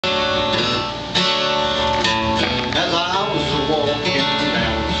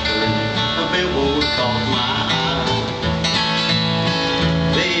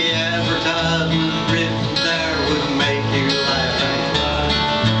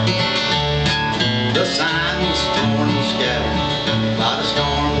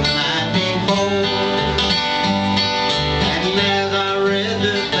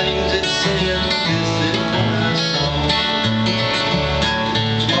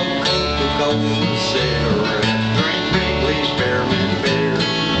a cigarette, drink Wrigley's spearmint beer.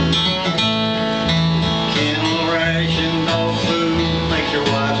 Kennel ration, dog food, makes your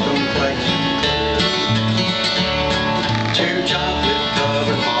wife's complexion clear. 2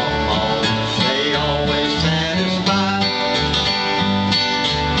 chocolate-covered mothballs, they always satisfy.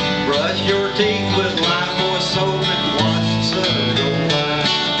 Brush your teeth with Lifebuoy soap and watch the sun go by.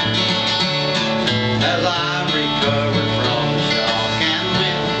 As I recovered from the shock and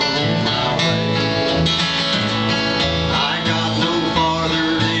went on my way, I got no farther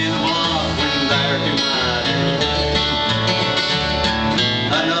than a block when there to my delay.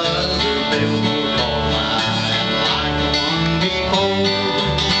 Another billboard caught my eye, like the one before.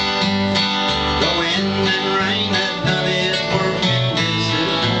 The wind and rain had done its work, and this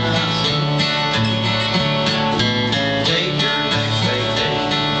is what I saw. Take your next vacation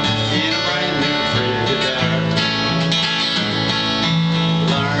in a brand new Frigidaire.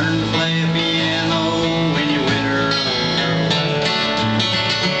 Learn to play a piano when you winter on your way.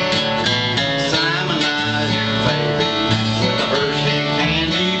 Simonize your baby with a Hershey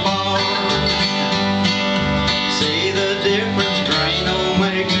candy bar. See the difference Drano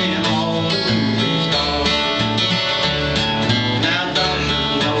makes in all the movie stars. Now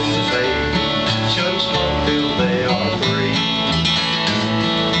doctors know the baby shouldn't smoke till they are 3.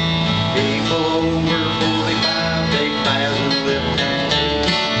 People over 45 take baths and live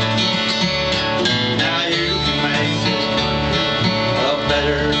tattoos. Now you can make this country a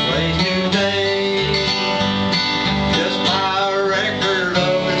better place today. Just buy a record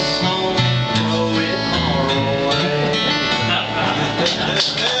of this song and throw it far away. That's good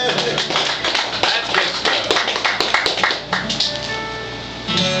stuff.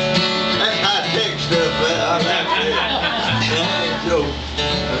 That's high-tech stuff, I like that. So,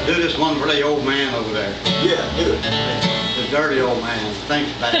 do this one for the old man over there. Yeah, do it. The dirty old man.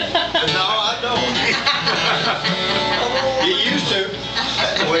 Thanks, bad. No, I don't. You used to.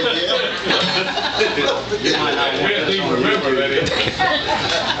 Well, yeah. You might not want this on Remember that YouTube.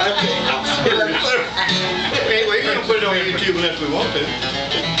 Anyway, we're gonna put it on YouTube unless we want to.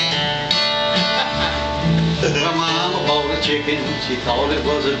 Well, Mama bought a chicken. She thought it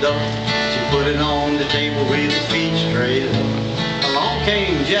was a duck. She put it on the table with his feet straight up. Along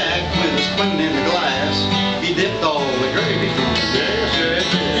came Jack with a spoon in the glass. He dipped all the gravy from the glass.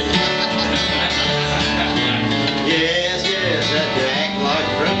 Yes, yes, that Jack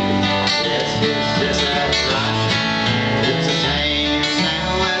likes gravy. Yes, yes, yes, that's right. It's the same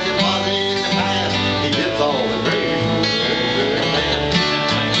now as it was in the past. He dipped all the gravy from the glass.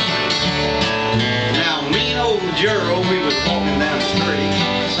 Now, mean old Gerald, we was walking down the street.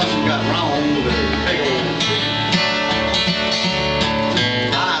 Something got wrong with a big old tree.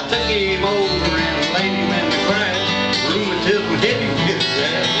 I took him over and laid him in the grass. Rheumatism hit him with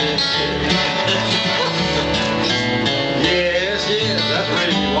that. Yes, yes, that's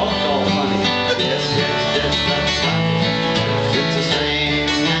ready to walk all funny. Yes, yes, yes, that's right. It's the same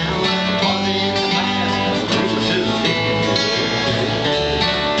now as it was in the past. Rheumatism hit him with that.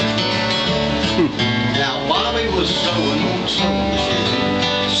 Now, Bobby was sewing on the sewing machine.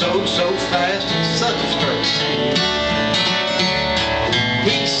 Sewed so fast, it's such a straight seam.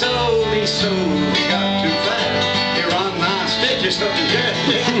 He sewed, he got too fast. He run 9 stitches up his head.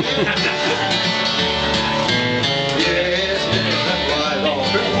 Yes, yes, that's why it's all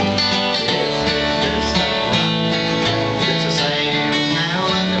true. Yes, yes, that's right. It's the same now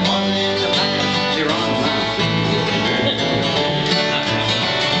as it was in the past. He run 9 stitches.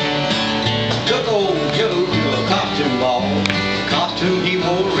 Took old Joe to a costume ball. The costume he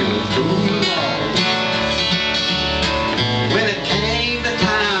wore